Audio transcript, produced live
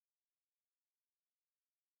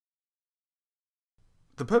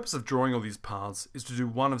The purpose of drawing all these paths is to do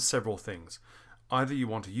one of several things. Either you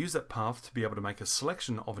want to use that path to be able to make a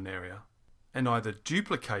selection of an area, and either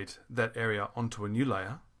duplicate that area onto a new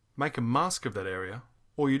layer, make a mask of that area,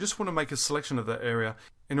 or you just want to make a selection of that area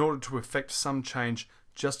in order to effect some change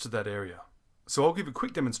just to that area. So I'll give a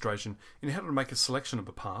quick demonstration in how to make a selection of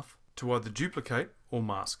a path to either duplicate or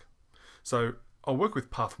mask. So I'll work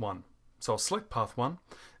with path 1. So I'll select path 1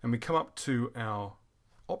 and we come up to our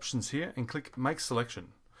options here and click make selection.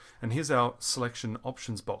 And here's our selection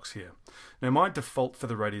options box here. Now my default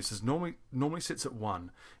feather radius is normally sits at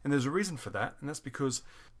 1, and there's a reason for that, and that's because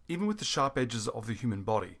even with the sharp edges of the human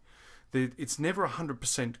body, it's never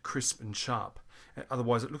 100% crisp and sharp.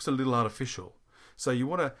 Otherwise it looks a little artificial. So you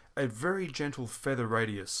want a very gentle feather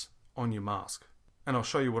radius on your mask. And I'll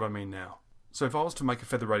show you what I mean now. So if I was to make a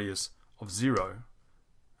feather radius of 0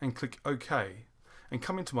 and click OK and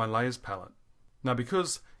come into my layers palette. Now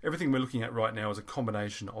because everything we're looking at right now is a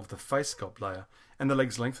combination of the face sculpt layer and the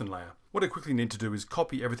legs lengthen layer, what I quickly need to do is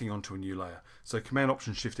copy everything onto a new layer. So Command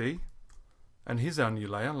Option Shift E, and here's our new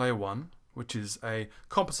layer, layer 1, which is a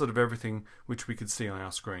composite of everything which we could see on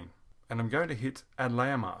our screen. And I'm going to hit Add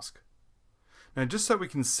Layer Mask. Now just so we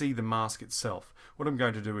can see the mask itself, what I'm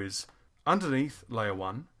going to do is underneath layer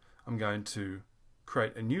 1, I'm going to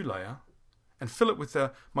create a new layer and fill it with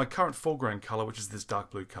my current foreground color, which is this dark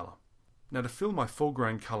blue color. Now to fill my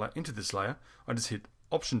foreground color into this layer, I just hit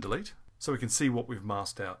Option Delete so we can see what we've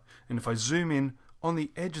masked out. And if I zoom in on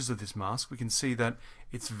the edges of this mask, we can see that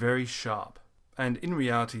it's very sharp. And in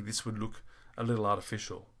reality, this would look a little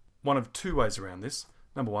artificial. One of two ways around this.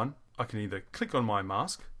 Number one, I can either click on my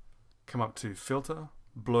mask, come up to Filter,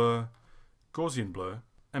 Blur, Gaussian Blur,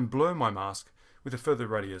 and blur my mask with a further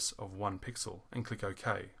radius of 1 pixel and click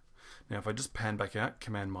OK. Now if I just pan back out,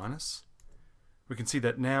 Command minus, we can see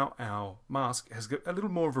that now our mask has got a little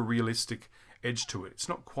more of a realistic edge to it. It's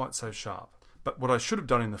not quite so sharp. But what I should have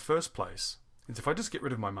done in the first place is if I just get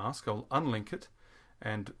rid of my mask, I'll unlink it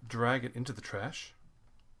and drag it into the trash,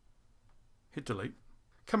 hit delete,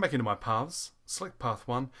 come back into my paths, select path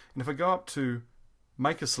 1, and if I go up to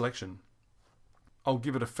make a selection, I'll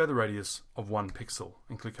give it a feather radius of 1 pixel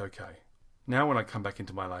and click OK. Now when I come back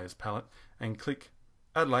into my layers palette and click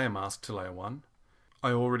Add Layer Mask to layer 1,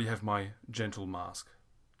 I already have my gentle mask.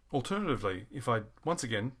 Alternatively, if I once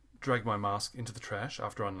again drag my mask into the trash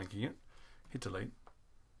after unlinking it, hit delete,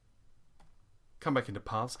 come back into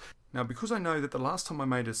paths. Now because I know that the last time I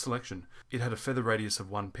made a selection it had a feather radius of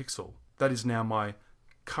 1 pixel, that is now my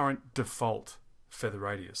current default feather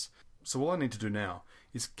radius. So all I need to do now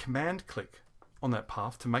is Command click on that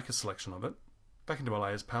path to make a selection of it, back into my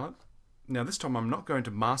layers palette. Now this time I'm not going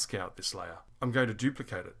to mask out this layer, I'm going to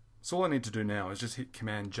duplicate it. So all I need to do now is just hit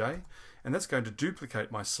Command J, and that's going to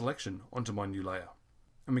duplicate my selection onto my new layer.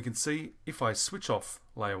 And we can see if I switch off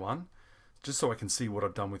layer 1, just so I can see what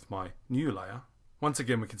I've done with my new layer, once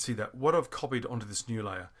again we can see that what I've copied onto this new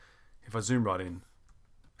layer, if I zoom right in,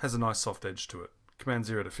 has a nice soft edge to it. Command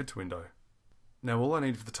 0 to fit to window. Now all I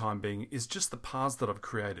need for the time being is just the paths that I've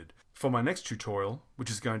created for my next tutorial,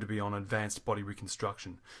 which is going to be on advanced body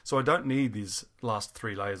reconstruction. So I don't need these last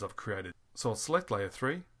 3 layers I've created. So I'll select layer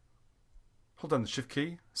 3, hold down the Shift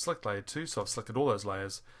key, select layer 2, so I've selected all those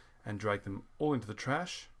layers, and drag them all into the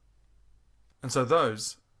trash. And so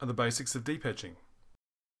those are the basics of deep etching.